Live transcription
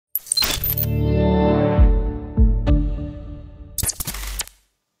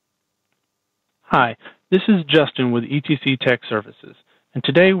Hi, this is Justin with ETC Tech Services, and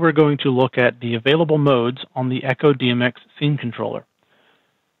today we're going to look at the available modes on the Echo DMX Scene Controller.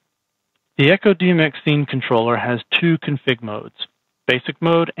 The Echo DMX Scene Controller has two config modes, Basic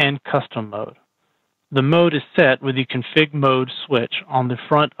Mode and Custom Mode. The mode is set with the Config Mode switch on the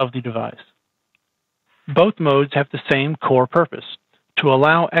front of the device. Both modes have the same core purpose, to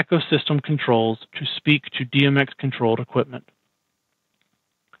allow ecosystem controls to speak to DMX-controlled equipment.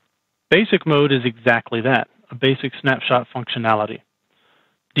 Basic mode is exactly that, a basic snapshot functionality.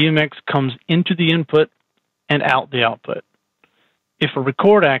 DMX comes into the input and out the output. If a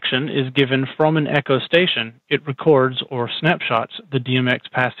record action is given from an echo station, it records or snapshots the DMX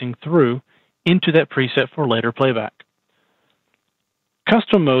passing through into that preset for later playback.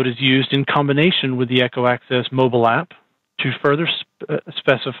 Custom mode is used in combination with the EchoAccess mobile app to further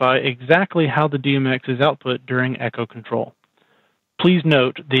specify exactly how the DMX is output during echo control. Please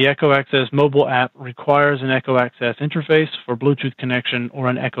note, the EchoAccess mobile app requires an EchoAccess interface for Bluetooth connection or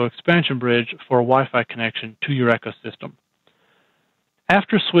an Echo expansion bridge for a Wi-Fi connection to your Echo system.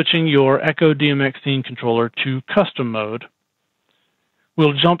 After switching your Echo DMX Scene Controller to Custom Mode,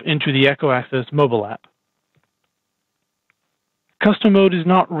 we'll jump into the EchoAccess mobile app. Custom Mode is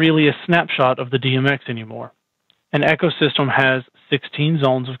not really a snapshot of the DMX anymore. An Echo system has 16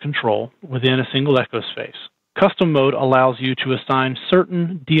 zones of control within a single Echo space. Custom Mode allows you to assign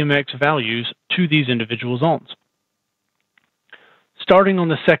certain DMX values to these individual zones. Starting on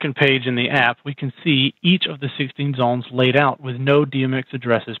the second page in the app, we can see each of the 16 zones laid out with no DMX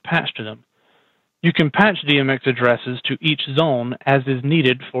addresses patched to them. You can patch DMX addresses to each zone as is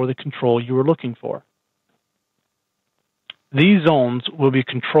needed for the control you are looking for. These zones will be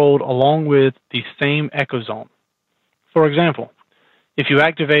controlled along with the same Echo zone. For example, if you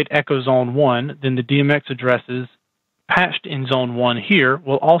activate Echo Zone 1, then the DMX addresses patched in Zone 1 here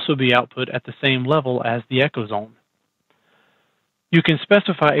will also be output at the same level as the Echo zone. You can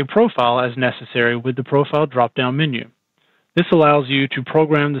specify a profile as necessary with the Profile drop-down menu. This allows you to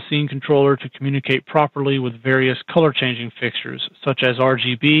program the scene controller to communicate properly with various color-changing fixtures, such as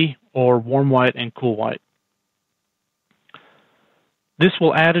RGB or warm white and cool white. This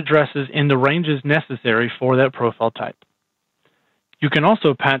will add addresses in the ranges necessary for that profile type. You can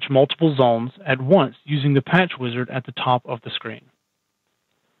also patch multiple zones at once using the patch wizard at the top of the screen.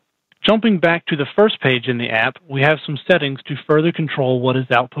 Jumping back to the first page in the app, we have some settings to further control what is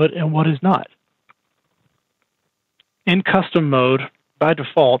output and what is not. In Custom Mode, by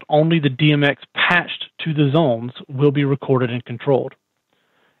default, only the DMX patched to the zones will be recorded and controlled.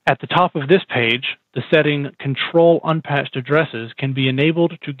 At the top of this page, the setting Control Unpatched Addresses can be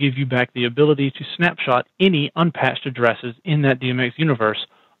enabled to give you back the ability to snapshot any unpatched addresses in that DMX universe,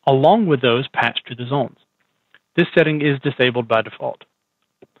 along with those patched to the zones. This setting is disabled by default.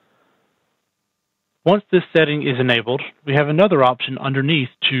 Once this setting is enabled, we have another option underneath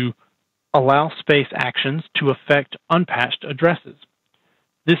to allow space actions to affect unpatched addresses.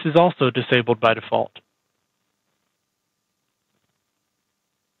 This is also disabled by default.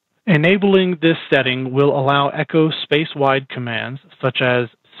 Enabling this setting will allow Echo space-wide commands, such as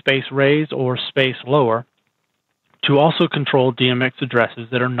space raise or space lower, to also control DMX addresses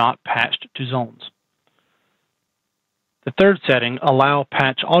that are not patched to zones. The third setting, Allow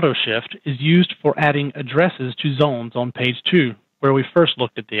Patch Auto Shift, is used for adding addresses to zones on page 2, where we first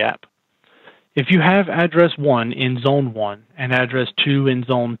looked at the app. If you have address 1 in Zone 1 and address 2 in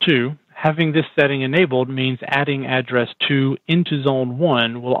Zone 2, having this setting enabled means adding address 2 into Zone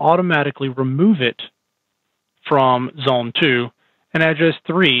 1 will automatically remove it from Zone 2, and address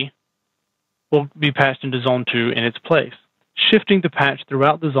 3 will be patched into Zone 2 in its place, shifting the patch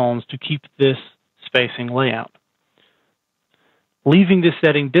throughout the zones to keep this spacing layout. Leaving this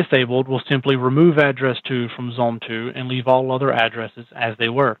setting disabled will simply remove address 2 from Zone 2 and leave all other addresses as they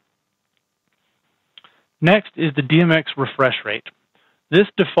were. Next is the Dmx Refresh Rate. This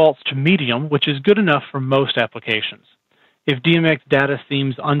defaults to medium, which is good enough for most applications. If DMX data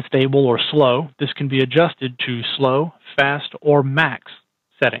seems unstable or slow, this can be adjusted to slow, fast, or max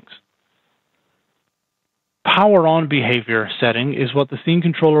settings. Power on behavior setting is what the scene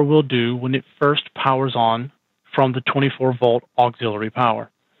controller will do when it first powers on from the 24-volt auxiliary power.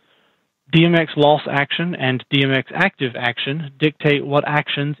 DMX loss action and DMX active action dictate what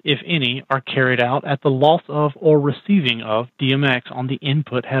actions, if any, are carried out at the loss of or receiving of DMX on the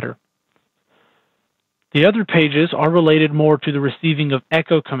input header. The other pages are related more to the receiving of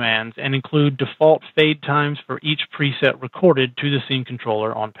echo commands and include default fade times for each preset recorded to the scene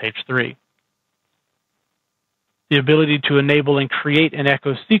controller on page 3. The ability to enable and create an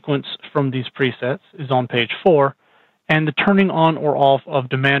echo sequence from these presets is on page 4, and the turning on or off of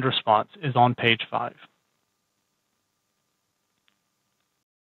demand response is on page 5.